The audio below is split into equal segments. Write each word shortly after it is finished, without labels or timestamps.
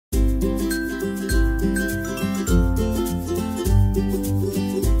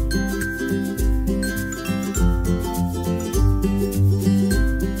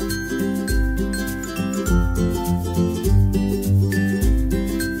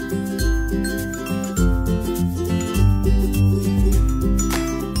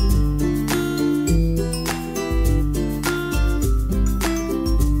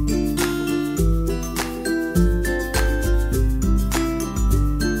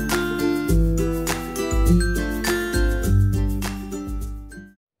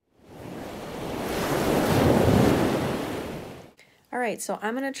Alright, so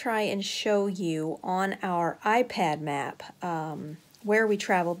I'm going to try and show you on our iPad map where we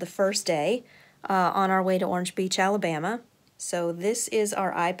traveled the first day on our way to Orange Beach, Alabama. So this is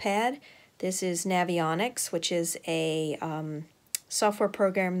our iPad. This is Navionics, which is a software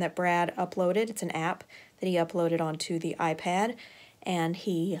program that Brad uploaded. It's an app that he uploaded onto the iPad, and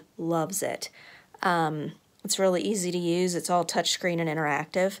he loves it. It's really easy to use. It's all touchscreen and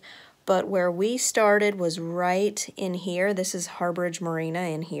interactive. But where we started was right in here. This is Harborage Marina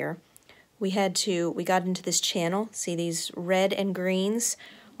in here. We got into this channel. See, these red and greens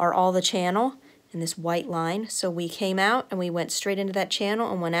are all the channel in this white line. So we came out and we went straight into that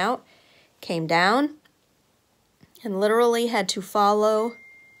channel and went out, came down, and literally had to follow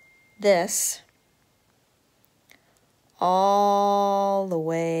this all the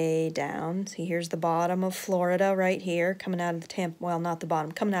way down. See, here's the bottom of Florida right here, coming out of the Tampa, well, not the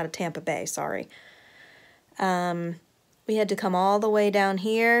bottom, coming out of Tampa Bay, sorry. We had to come all the way down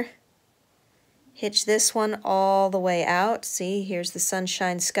here, hitch this one all the way out. See, here's the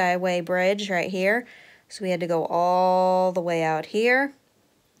Sunshine Skyway Bridge right here. So we had to go all the way out here.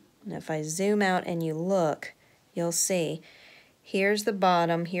 And if I zoom out and you look, you'll see, here's the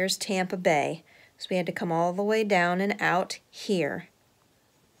bottom, here's Tampa Bay. So we had to come all the way down and out here,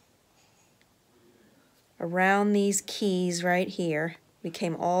 around these keys right here. We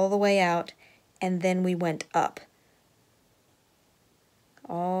came all the way out, and then we went up,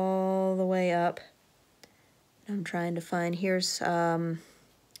 all the way up. I'm trying to find, here's right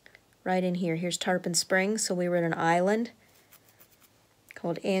in here, here's Tarpon Springs. So we were in an island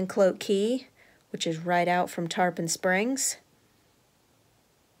called Anclote Key, which is right out from Tarpon Springs.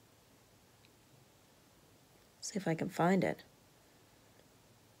 See if I can find it.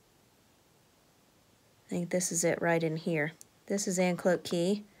 I think this is it right in here. This is Anclote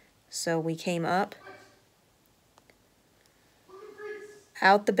Key. So we came up,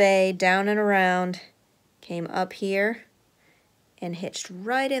 out the bay, down and around, came up here, and hitched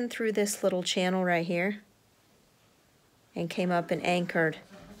right in through this little channel right here, and came up and anchored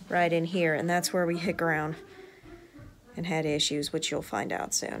right in here. And that's where we hit ground and had issues, which you'll find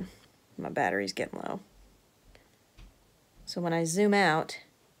out soon. My battery's getting low. So when I zoom out,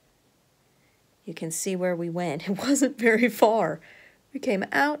 you can see where we went. It wasn't very far. We came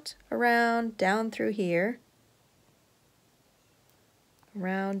out, around, down through here,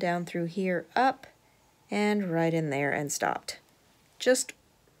 around, down through here, up, and right in there and stopped. Just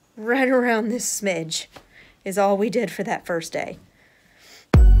right around this smidge is all we did for that first day.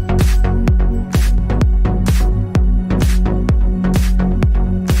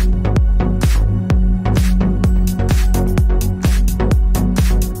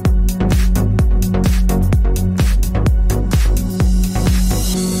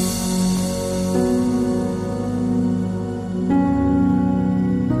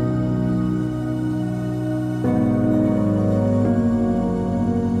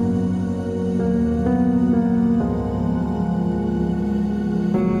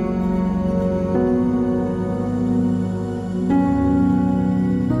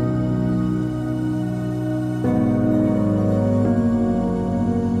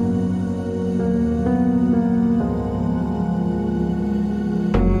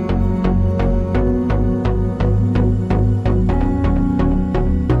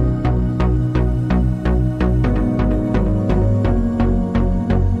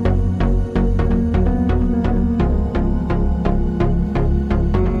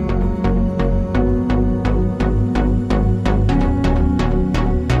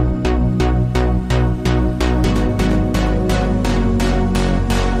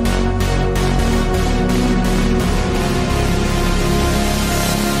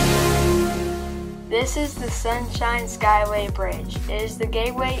 This is the Sunshine Skyway Bridge. It is the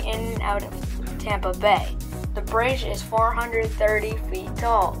gateway in and out of Tampa Bay. The bridge is 430 feet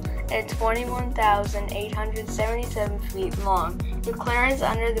tall and 21,877 feet long. The clearance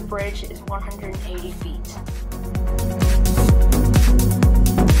under the bridge is 180 feet.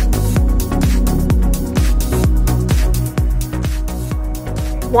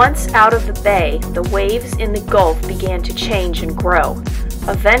 Once out of the bay, the waves in the Gulf began to change and grow.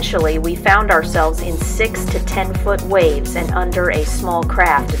 Eventually, we found ourselves in 6 to 10 foot waves and under a small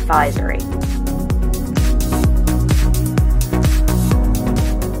craft advisory.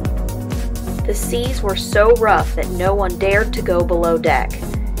 The seas were so rough that no one dared to go below deck.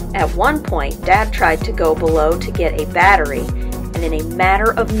 At one point, Dad tried to go below to get a battery, and in a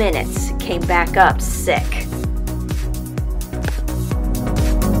matter of minutes came back up sick.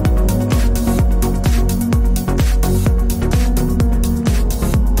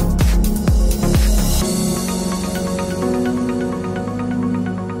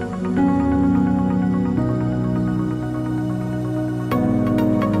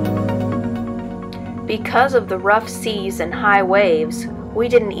 Because of the rough seas and high waves, we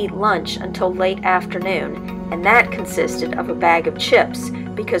didn't eat lunch until late afternoon, and that consisted of a bag of chips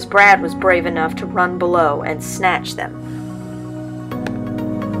because Brad was brave enough to run below and snatch them.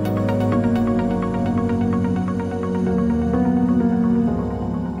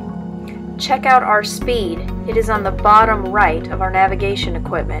 Check out our speed. It is on the bottom right of our navigation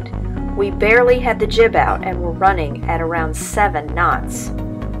equipment. We barely had the jib out and were running at around 7 knots.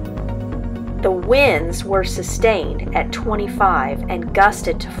 The winds were sustained at 25 and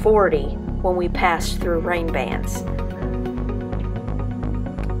gusted to 40 when we passed through rain bands.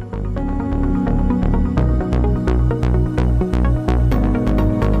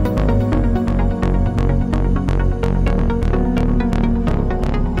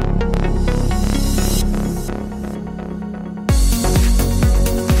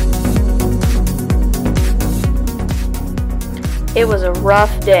 It was a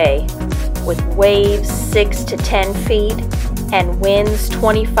rough day, with waves 6 to 10 feet and winds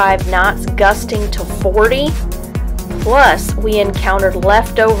 25 knots gusting to 40. Plus, we encountered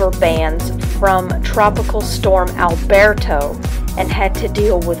leftover bands from Tropical Storm Alberto and had to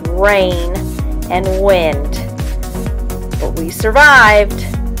deal with rain and wind. But we survived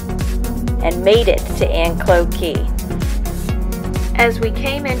and made it to Anclote Key. As we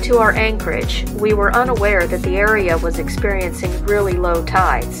came into our anchorage, we were unaware that the area was experiencing really low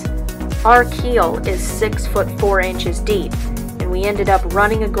tides. Our keel is 6 foot 4 inches deep, and we ended up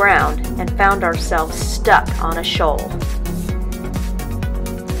running aground and found ourselves stuck on a shoal.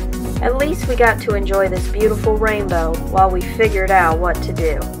 At least we got to enjoy this beautiful rainbow while we figured out what to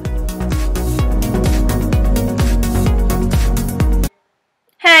do.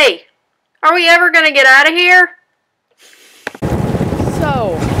 Hey, are we ever gonna get out of here?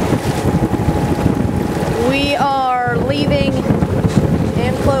 So, we are leaving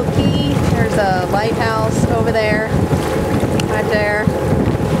Anclote Key. There's a lighthouse over there, right there,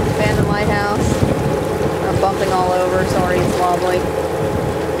 abandoned lighthouse. I'm bumping all over, sorry, it's wobbly.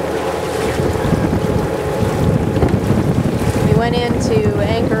 We went into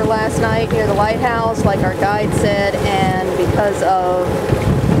anchor last night near the lighthouse, like our guide said, and because of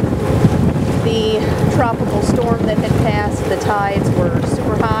the tropical storm that had passed, the tides were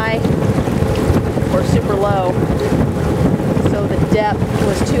super high or super low. So the depth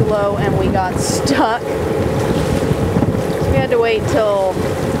was too low and we got stuck. So we had to wait till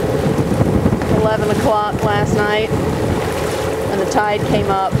 11 o'clock last night and the tide came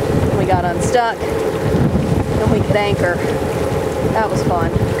up and we got unstuck and we could anchor. That was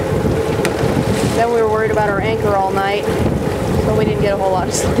fun. Then we were worried about our anchor all night, so we didn't get a whole lot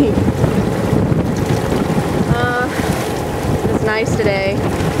of sleep. It's nice today.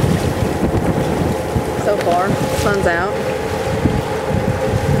 So far, the sun's out.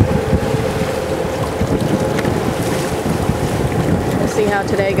 We'll see how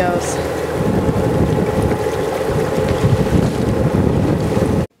today goes.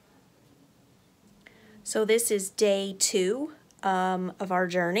 So this is day 2 of our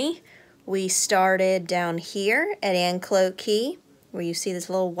journey. We started down here at Anclote Key, where you see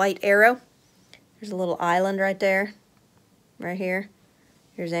this little white arrow. There's a little island right there, right here.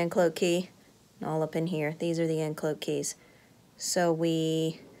 Here's Anclote Key, and all up in here. These are the Anclote Keys. So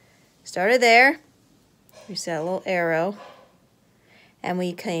we started there. We see that little arrow. And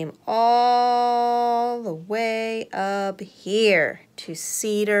we came all the way up here to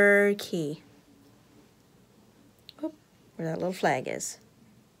Cedar Key. Oh, where that little flag is.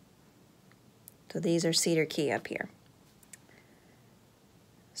 So these are Cedar Key up here.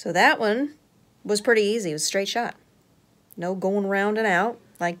 So that one was pretty easy. It was a straight shot. No going round and out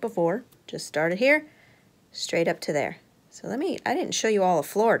like before. Just started here, straight up to there. So I didn't show you all of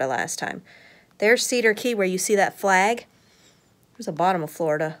Florida last time. There's Cedar Key where you see that flag. There's the bottom of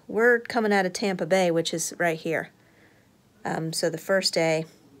Florida. We're coming out of Tampa Bay, which is right here. So the first day,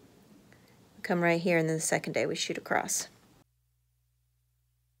 we come right here, and then the second day we shoot across.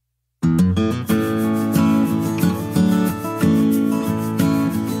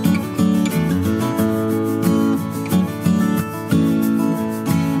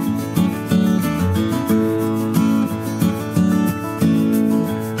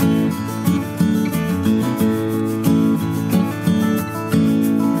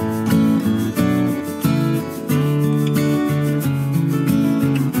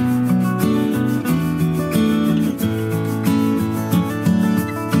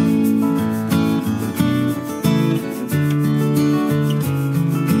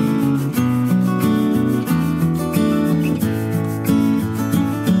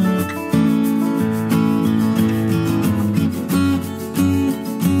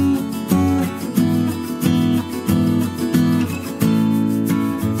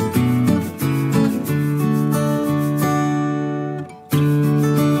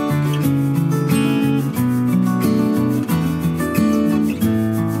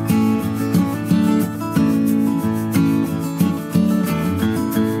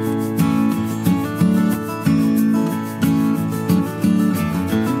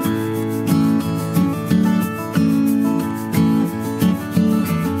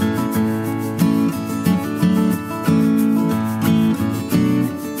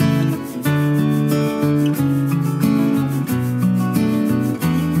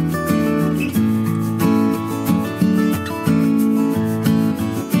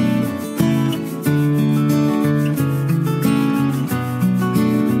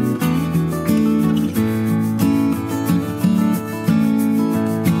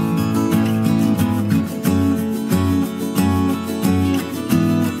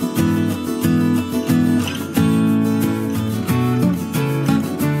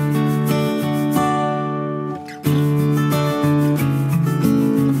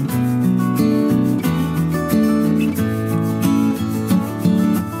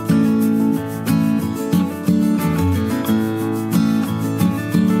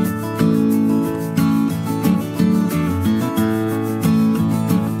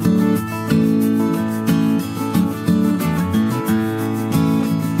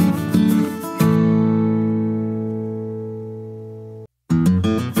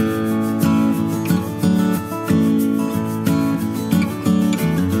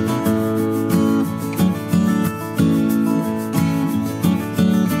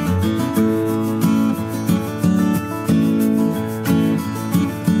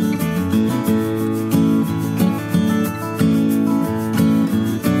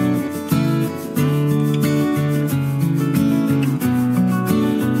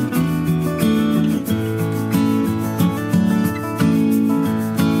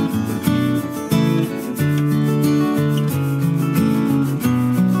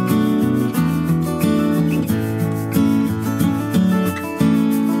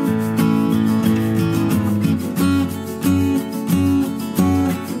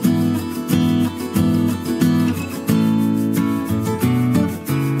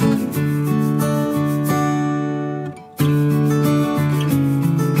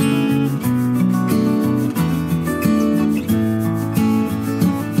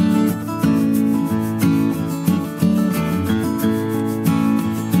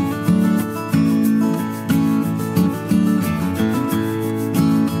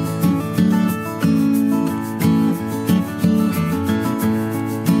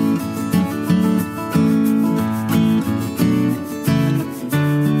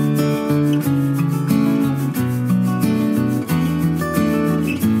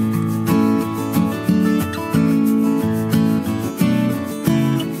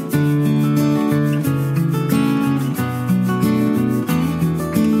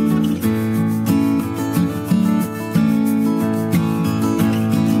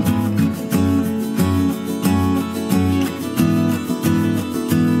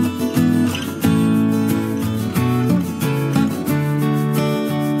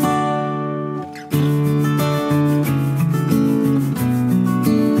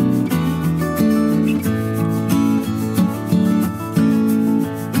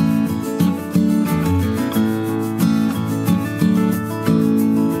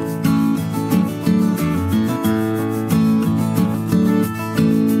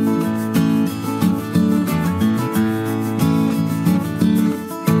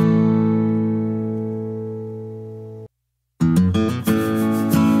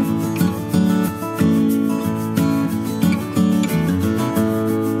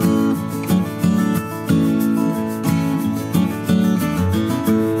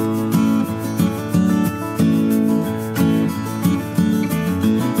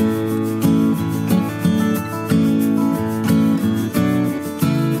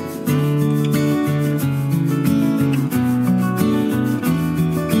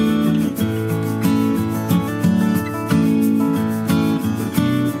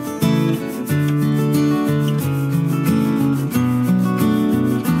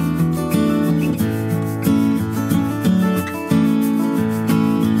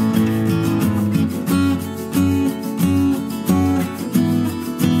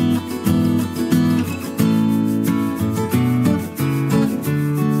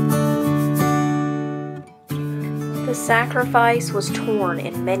 sacrifice was torn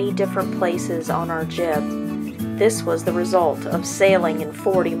in many different places on our jib. This was the result of sailing in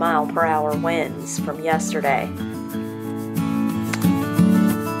 40-mile-per-hour winds from yesterday.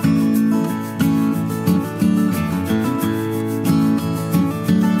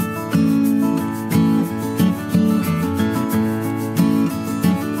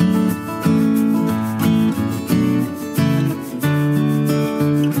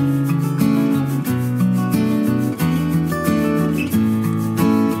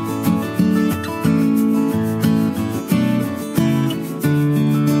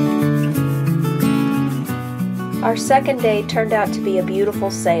 Our second day turned out to be a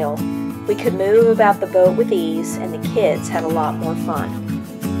beautiful sail. We could move about the boat with ease, and the kids had a lot more fun.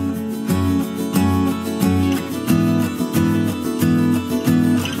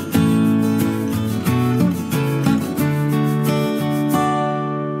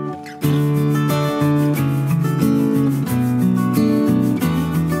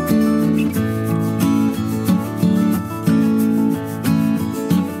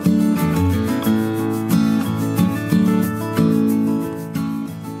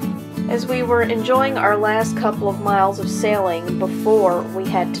 As we were enjoying our last couple of miles of sailing before we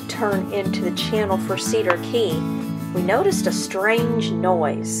had to turn into the channel for Cedar Key, we noticed a strange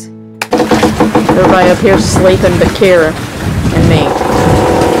noise. Everybody up here sleeping but Kira and me.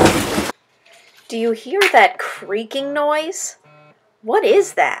 Do you hear that creaking noise? What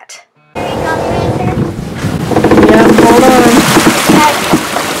is that? Yeah, hold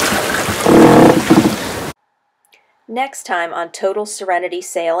on. Next time on Total Serenity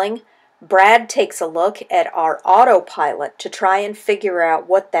Sailing, Brad takes a look at our autopilot to try and figure out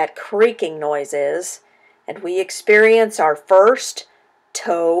what that creaking noise is, and we experience our first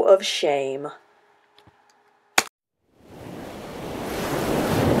toe of shame.